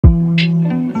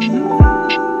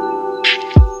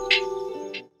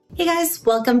guys,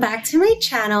 welcome back to my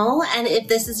channel, and if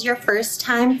this is your first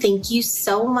time, thank you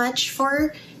so much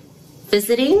for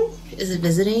visiting. Is it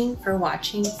visiting? For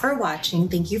watching?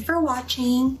 Thank you for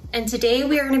watching. And today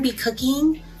we are going to be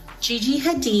cooking Gigi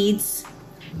Hadid's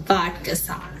vodka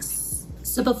sauce.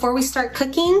 So before we start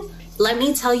cooking, let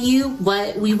me tell you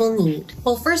what we will need.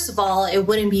 Well, first of all, it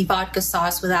wouldn't be vodka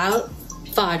sauce without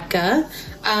vodka.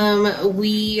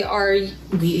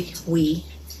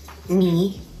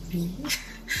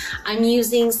 I'm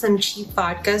using some cheap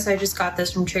vodka, so I just got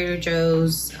this from Trader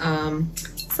Joe's.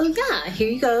 So yeah, here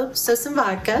you go. So some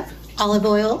vodka, olive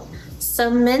oil,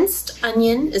 some minced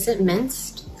onion. Is it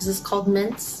minced? Is this called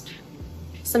minced?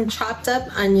 Some chopped up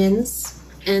onions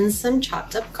and some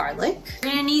chopped up garlic. We're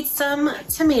gonna need some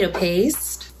tomato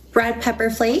paste, red pepper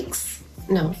flakes.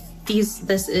 No,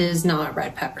 this is not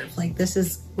red pepper flake. This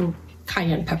is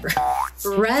cayenne pepper.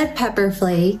 Red pepper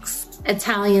flakes,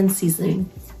 Italian seasoning.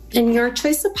 And your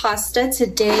choice of pasta,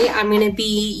 today I'm gonna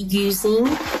be using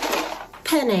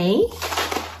penne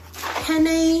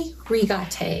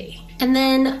rigate. And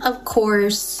then of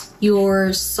course,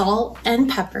 your salt and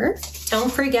pepper. Don't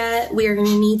forget, we are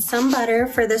gonna need some butter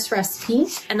for this recipe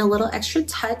and a little extra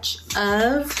touch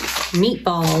of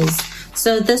meatballs.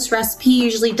 So this recipe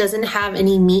usually doesn't have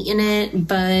any meat in it,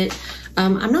 but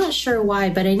I'm not sure why,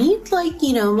 but I need, like,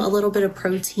 you know, a little bit of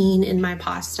protein in my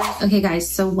pasta. Okay guys,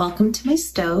 so welcome to my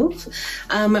stove.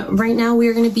 Right now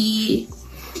we're gonna be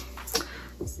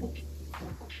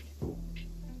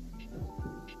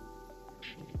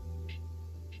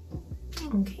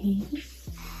okay.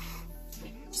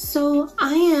 So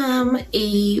I am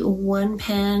a one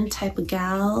pan type of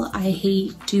gal. I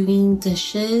hate doing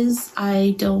dishes.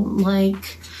 I don't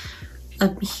like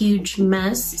a huge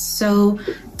mess. So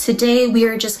today we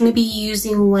are just gonna be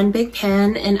using one big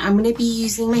pan, and I'm gonna be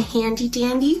using my handy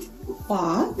dandy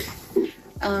wok.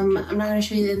 I'm not gonna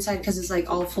show you the inside because it's like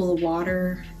all full of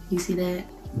water. You see that?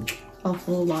 All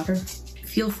full of water.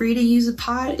 Feel free to use a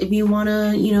pot if you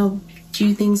wanna, you know,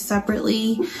 do things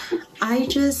separately. I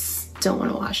just don't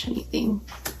wanna wash anything.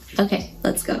 Okay,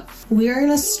 let's go. We are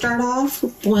gonna start off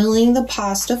boiling the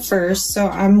pasta first. So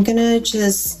I'm gonna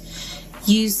just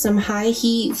use some high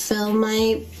heat, fill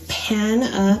my pan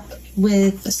up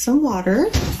with some water.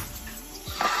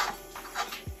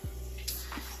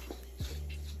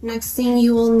 Next thing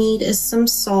you will need is some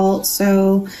salt.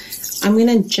 So I'm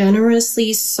gonna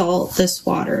generously salt this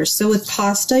water. So with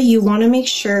pasta, you wanna make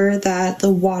sure that the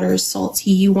water is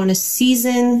salty. You wanna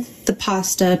season the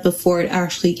pasta before it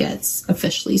actually gets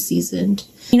officially seasoned.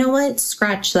 You know what?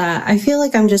 Scratch that. I feel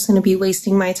like I'm just going to be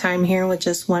wasting my time here with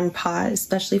just one pot,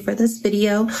 especially for this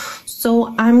video.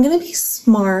 So I'm going to be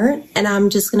smart and I'm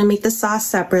just going to make the sauce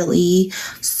separately.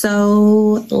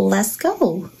 So let's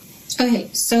go. Okay,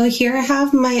 so here I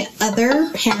have my other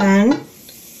pan.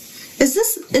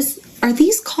 Are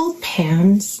these called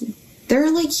pans?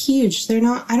 They're like huge. They're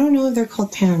not, I don't know if they're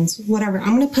called pans. Whatever.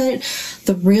 I'm going to put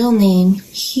the real name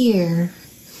here.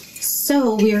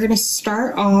 So we are going to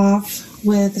start off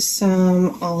with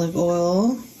some olive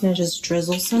oil. I'm gonna just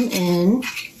drizzle some in.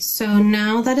 So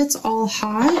now that it's all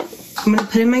hot, I'm gonna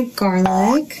put in my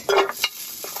garlic.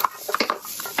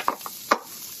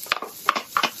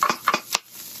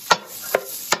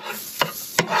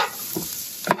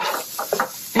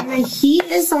 And my heat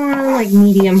is on like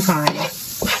medium high.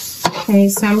 Okay,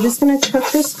 so I'm just gonna cook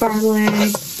this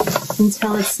garlic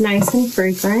until it's nice and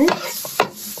fragrant.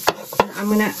 I'm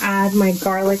gonna add my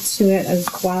garlic to it as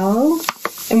well.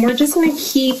 And we're just gonna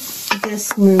keep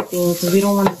this moving because we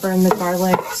don't want to burn the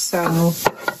garlic. So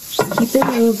just keep it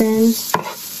moving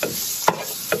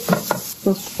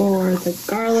before the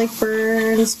garlic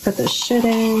burns. Put the shit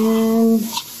in.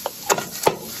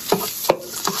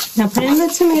 Now put in the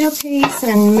tomato paste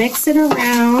and mix it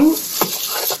around.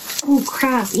 Oh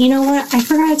crap, you know what? I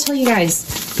forgot to tell you guys.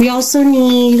 We also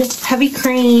need heavy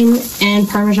cream and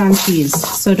Parmesan cheese,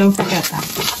 so don't forget that.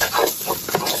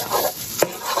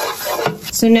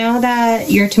 So now that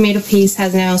your tomato paste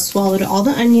has now swallowed all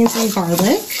the onions and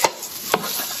garlic,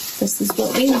 this is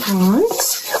what we want.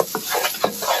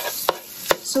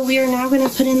 So we are now going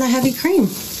to put in the heavy cream.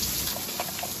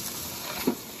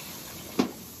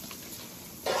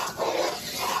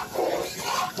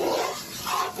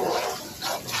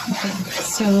 Okay,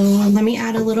 so let me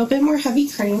add a little bit more heavy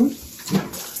cream.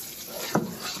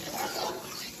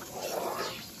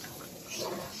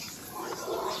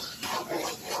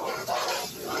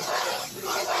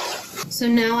 So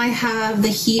now I have the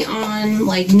heat on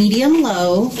like medium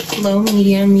low, low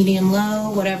medium, medium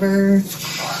low, whatever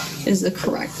is the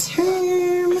correct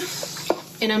term.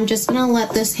 And I'm just gonna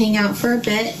let this hang out for a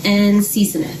bit and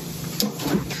season it.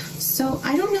 So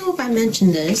I don't know if I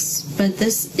mentioned this, but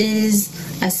this is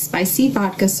a spicy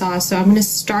vodka sauce. So I'm going to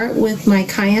start with my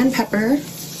cayenne pepper.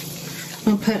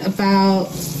 I'll put about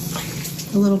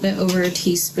a little bit over a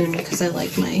teaspoon because I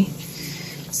like my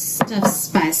stuff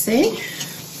spicy.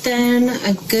 Then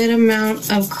a good amount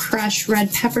of crushed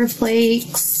red pepper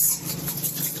flakes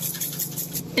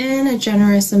and a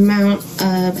generous amount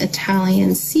of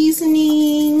Italian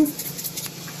seasoning.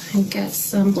 And get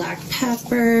some black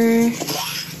pepper.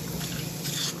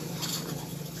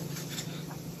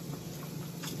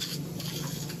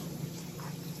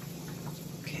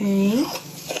 Okay,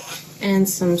 and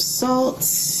some salt.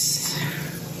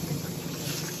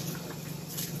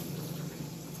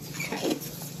 Okay,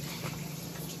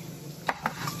 I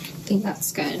think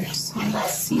that's good. So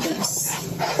let's see this.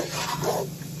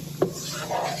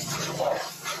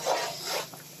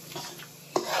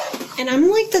 And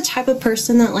I'm like the type of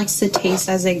person that likes to taste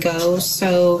as I go.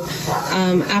 So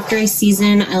after I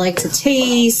season, I like to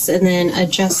taste and then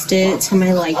adjust it to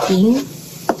my liking.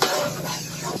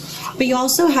 But you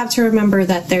also have to remember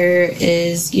that there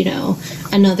is, you know,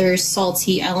 another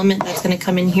salty element that's going to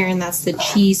come in here, and that's the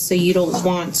cheese. So you don't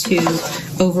want to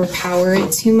overpower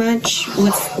it too much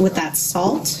with that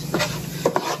salt.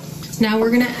 Now we're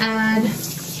going to add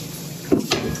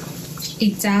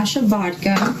a dash of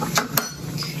vodka.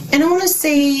 And I want to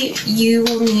say you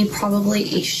will need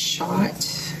probably a shot-ish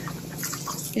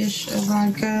of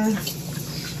vodka.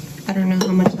 I don't know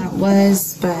how much that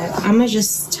was, but I'm going to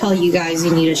just tell you guys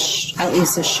you need at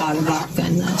least a shot of vodka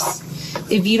in this.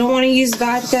 If you don't want to use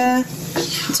vodka,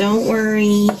 don't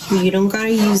worry. You don't got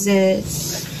to use it,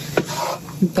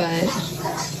 but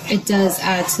it does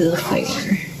add to the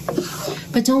flavor.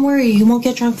 But don't worry, you won't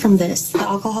get drunk from this. The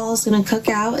alcohol is going to cook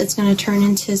out. It's going to turn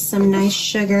into some nice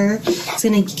sugar. It's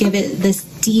going to give it this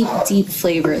deep, deep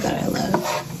flavor that I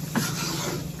love.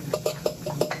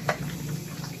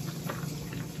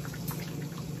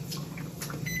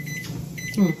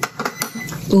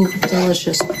 Ooh,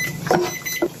 delicious.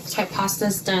 Okay,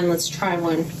 pasta's done. Let's try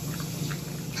one.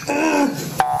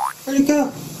 Where'd it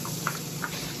go?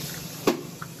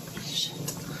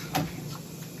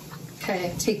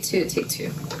 Okay, take two.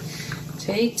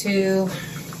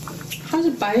 How's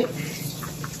it bite?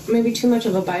 Maybe too much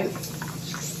of a bite.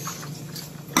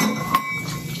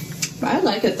 But I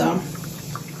like it though.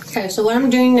 Okay, so what I'm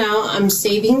doing now, I'm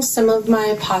saving some of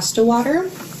my pasta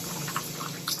water.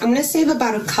 I'm gonna save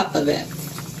about a cup of it.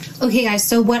 Okay guys,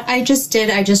 so what I just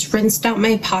did, I just rinsed out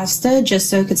my pasta just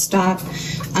so it could stop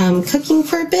cooking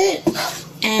for a bit.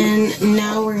 And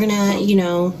now we're gonna, you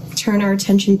know, turn our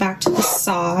attention back to the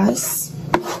sauce.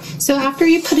 So after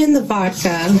you put in the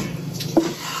vodka,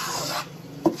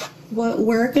 what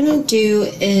we're gonna do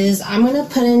is I'm gonna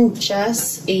put in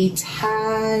just a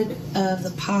tad of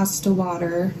the pasta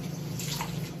water.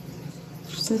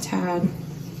 Just a tad.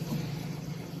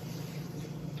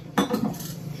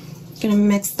 Gonna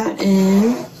mix that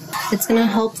in. It's gonna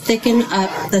help thicken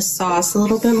up the sauce a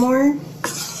little bit more.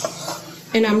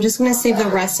 And I'm just gonna save the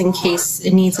rest in case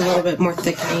it needs a little bit more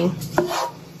thickening.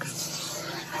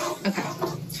 Okay,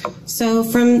 so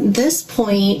from this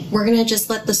point, we're gonna just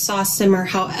let the sauce simmer.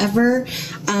 However,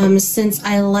 since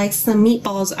I like some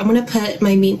meatballs, I'm gonna put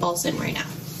my meatballs in right now.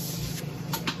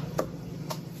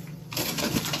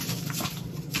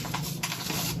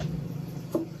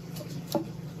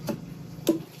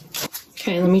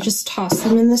 Okay, let me just toss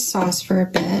them in the sauce for a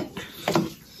bit.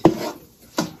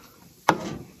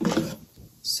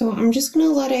 So I'm just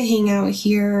gonna let it hang out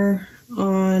here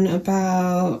on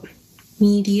about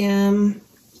medium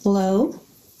low.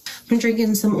 I'm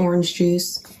drinking some orange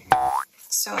juice.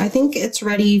 So I think it's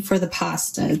ready for the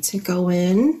pasta to go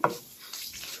in.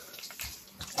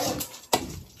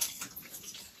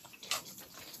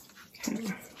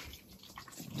 Okay.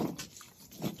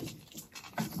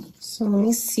 So let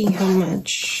me see how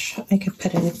much I could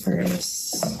put in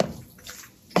first.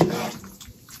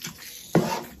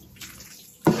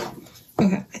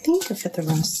 Okay, I think I could fit the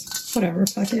rest. Whatever,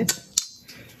 fuck it.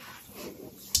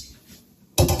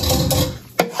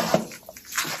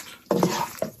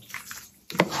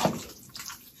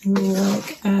 And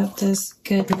look at this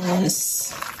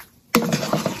goodness.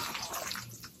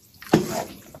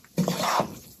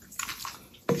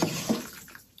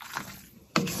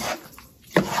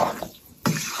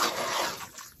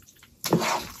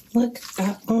 Look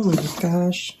at, oh my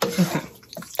gosh. Okay,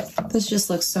 this just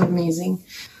looks so amazing.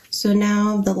 So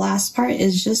now the last part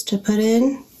is just to put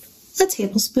in a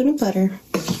tablespoon of butter.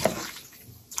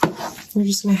 We're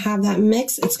just gonna have that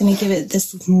mix. It's gonna give it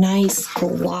this nice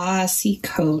glossy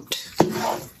coat.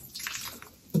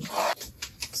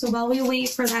 So while we wait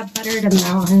for that butter to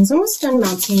melt, and it's almost done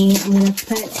melting, I'm going to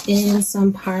put in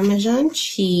some Parmesan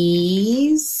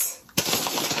cheese.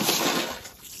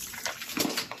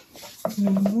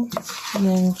 And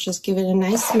then just give it a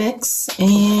nice mix,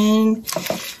 and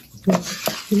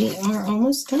we are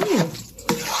almost done.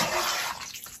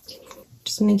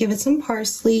 Just going to give it some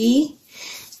parsley,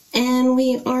 and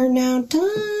we are now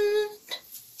done.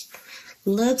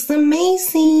 Looks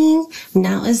amazing.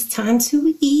 Now it's time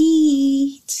to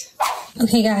eat.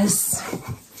 Okay guys,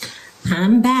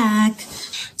 I'm back.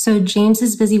 So James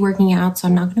is busy working out, so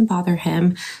I'm not going to bother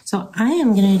him. So I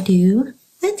am going to do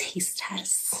the taste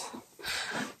test.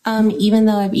 Even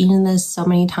though I've eaten this so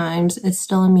many times, it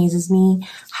still amazes me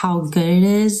how good it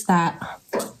is that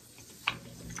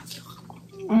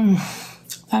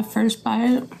that first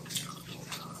bite.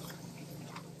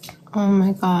 Oh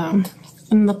my god.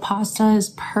 And the pasta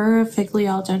is perfectly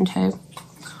al dente.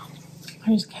 I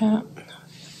just can't.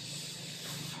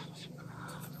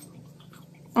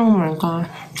 Oh my god.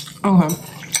 Okay.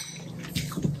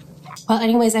 Well,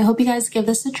 anyways, I hope you guys give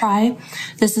this a try.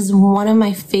 This is one of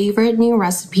my favorite new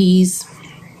recipes.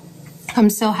 I'm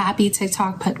so happy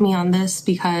TikTok put me on this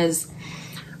because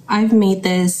I've made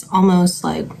this almost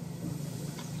like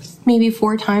maybe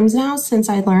 4 times now since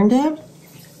I learned it.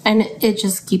 And it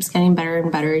just keeps getting better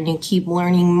and better, and you keep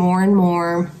learning more and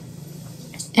more.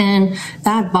 And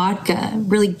that vodka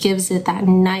really gives it that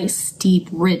nice, deep,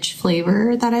 rich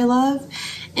flavor that I love.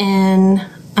 And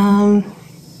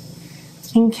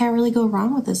you can't really go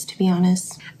wrong with this, to be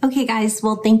honest. Okay guys,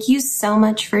 well thank you so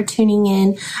much for tuning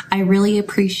in. I really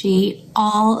appreciate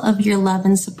all of your love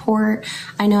and support.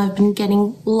 I know I've been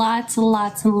getting lots and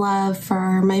lots of love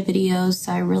for my videos,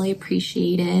 so I really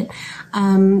appreciate it.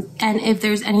 And if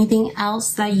there's anything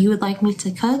else that you would like me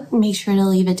to cook, make sure to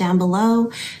leave it down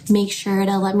below. Make sure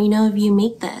to let me know if you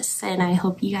make this, and I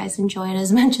hope you guys enjoy it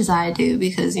as much as I do,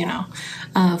 because you know,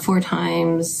 4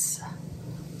 times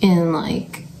in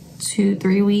like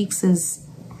 2-3 weeks is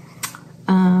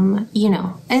you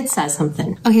know, it says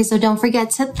something. Okay, so don't forget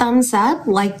to thumbs up,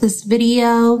 like this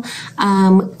video,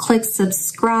 click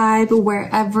subscribe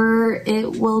wherever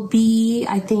it will be.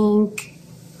 I think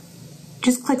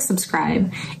just click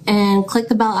subscribe and click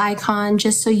the bell icon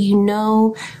just so you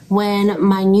know when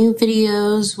my new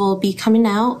videos will be coming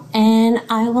out, and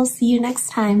I will see you next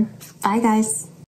time. Bye guys.